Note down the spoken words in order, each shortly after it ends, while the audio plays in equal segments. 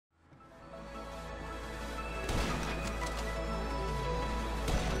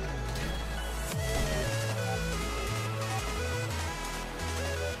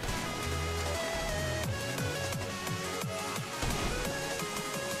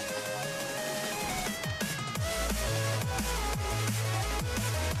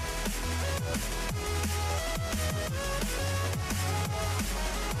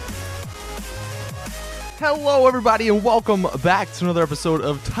Hello everybody and welcome back to another episode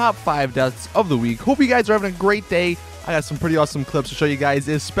of Top 5 Deaths of the Week. Hope you guys are having a great day. I got some pretty awesome clips to show you guys,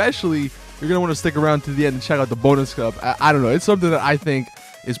 especially you're going to want to stick around to the end and check out the bonus clip. I don't know, it's something that I think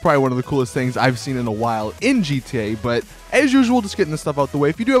is probably one of the coolest things I've seen in a while in GTA, but as usual, just getting this stuff out the way.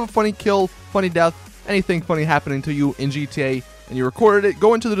 If you do have a funny kill, funny death, anything funny happening to you in GTA, and you recorded it,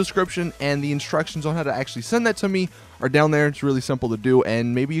 go into the description and the instructions on how to actually send that to me are down there. It's really simple to do,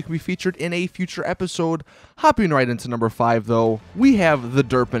 and maybe you can be featured in a future episode. Hopping right into number 5, though, we have the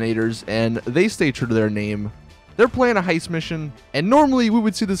Derpinators, and they stay true to their name. They're playing a heist mission, and normally we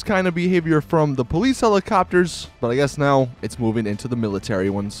would see this kind of behavior from the police helicopters, but I guess now it's moving into the military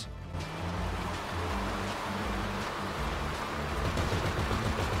ones.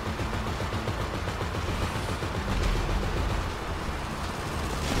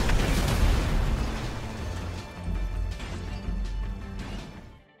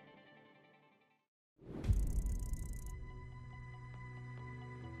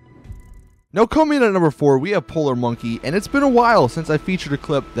 Now coming in at number 4, we have Polar Monkey, and it's been a while since I featured a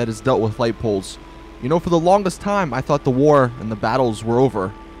clip that has dealt with light poles. You know, for the longest time, I thought the war and the battles were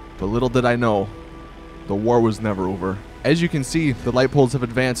over, but little did I know, the war was never over. As you can see, the light poles have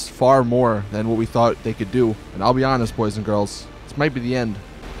advanced far more than what we thought they could do, and I'll be honest, boys and girls, this might be the end.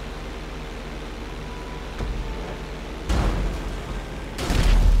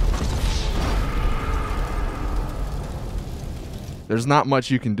 There's not much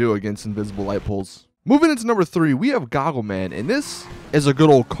you can do against invisible light poles. Moving into number 3, we have Goggle Man, and this is a good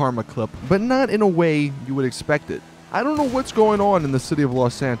old karma clip, but not in a way you would expect it. I don't know what's going on in the city of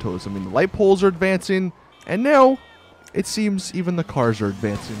Los Santos. I mean, the light poles are advancing, and now it seems even the cars are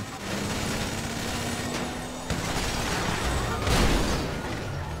advancing.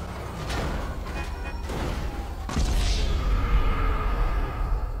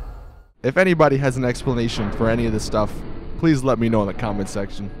 If anybody has an explanation for any of this stuff, please let me know in the comment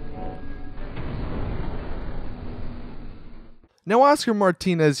section. Now, Oscar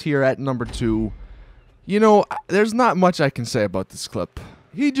Martinez here at number 2. You know, there's not much I can say about this clip.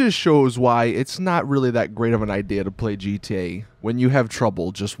 He just shows why it's not really that great of an idea to play GTA when you have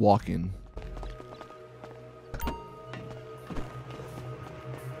trouble just walking.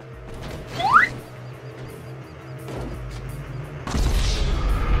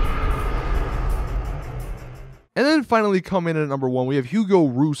 And then finally coming in at number 1, we have Hugo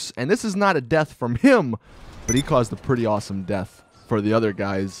Roos, and this is not a death from him, but he caused a pretty awesome death for the other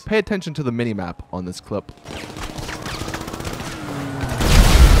guys. Pay attention to the minimap on this clip.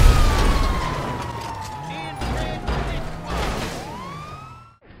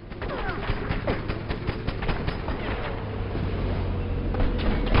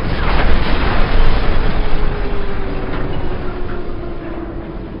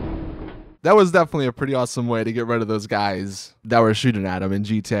 That was definitely a pretty awesome way to get rid of those guys that were shooting at him in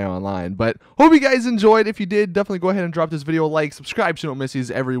GTA Online. But hope you guys enjoyed. If you did, definitely go ahead and drop this video a like. Subscribe so you don't miss these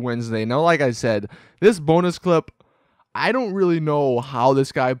every Wednesday. Now, like I said, this bonus clip, I don't really know how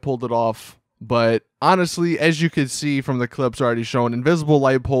this guy pulled it off. But honestly, as you can see from the clips already shown, invisible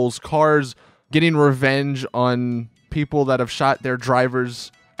light poles, cars getting revenge on people that have shot their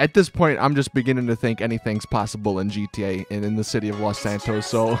drivers. At this point, I'm just beginning to think anything's possible in GTA and in the city of Los Santos.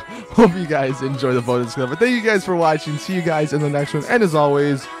 So, hope you guys enjoy the bonus clip. But thank you guys for watching. See you guys in the next one. And as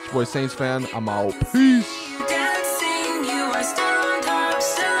always, it's your boy Saintsfan. I'm out. Peace.